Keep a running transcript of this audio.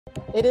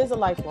It is a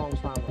lifelong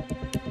trauma.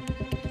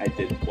 I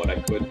did what I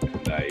could,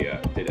 and I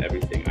did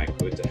everything I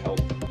could to help.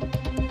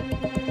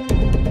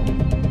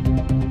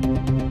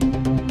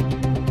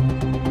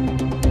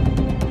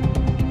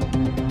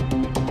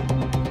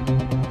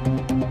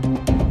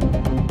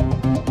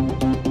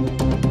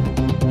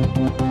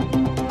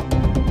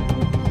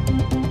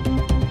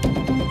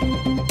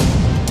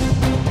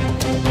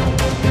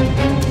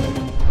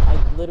 I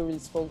literally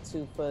spoke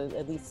to for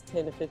at least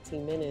 10 to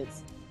 15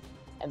 minutes,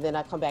 and then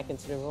I come back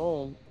into the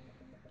room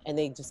and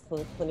they just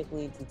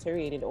clinically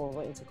deteriorated or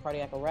went into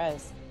cardiac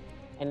arrest,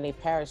 and they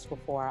perished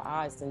before our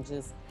eyes. And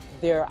just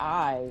their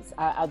eyes,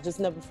 I'll just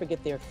never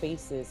forget their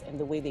faces and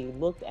the way they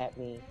looked at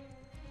me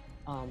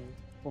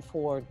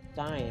before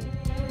dying.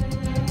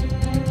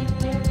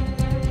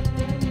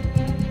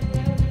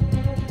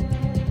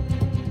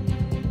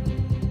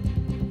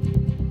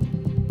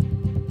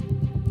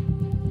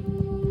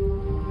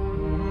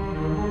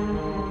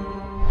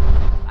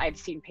 I've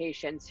seen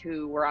patients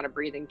who were on a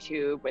breathing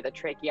tube with a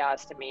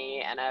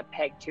tracheostomy and a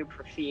PEG tube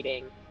for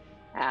feeding,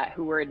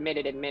 who were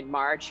admitted in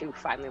mid-March, who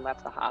finally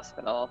left the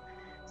hospital.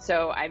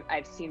 So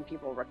I've seen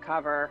people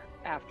recover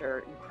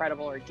after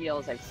incredible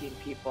ordeals. I've seen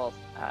people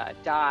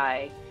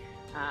die.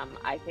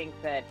 I think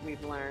that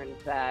we've learned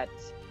that,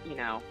 you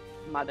know,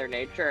 Mother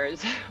Nature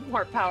is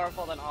more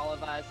powerful than all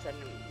of us, and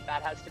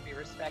that has to be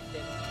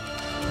respected.